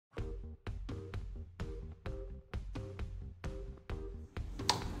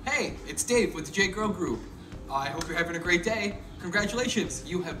Hey, it's Dave with the J Grow Group. I hope you're having a great day. Congratulations,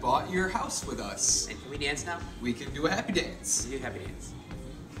 you have bought your house with us. And can we dance now? We can do a happy dance. Do a happy dance.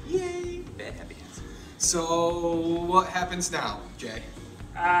 Yay! Bad happy dance. So, what happens now, Jay?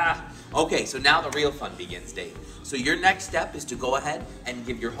 Okay, so now the real fun begins, Dave. So your next step is to go ahead and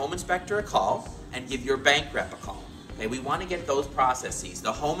give your home inspector a call and give your bank rep a call. Okay, we want to get those processes.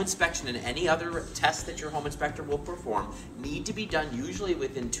 The home inspection and any other tests that your home inspector will perform need to be done usually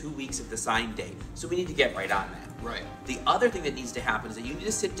within 2 weeks of the sign date. So we need to get right on that. Right. The other thing that needs to happen is that you need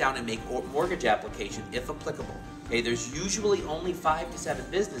to sit down and make a mortgage application if applicable. Okay, there's usually only 5 to 7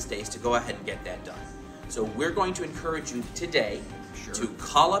 business days to go ahead and get that done. So we're going to encourage you today to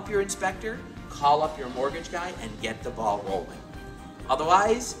call up your inspector, call up your mortgage guy, and get the ball rolling.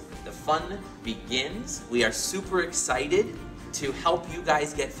 Otherwise, the fun begins. We are super excited to help you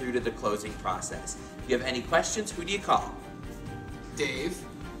guys get through to the closing process. If you have any questions, who do you call? Dave.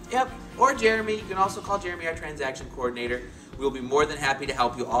 Yep, or Jeremy. You can also call Jeremy, our transaction coordinator. We'll be more than happy to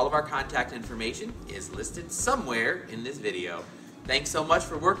help you. All of our contact information is listed somewhere in this video. Thanks so much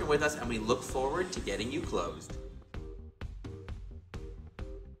for working with us, and we look forward to getting you closed.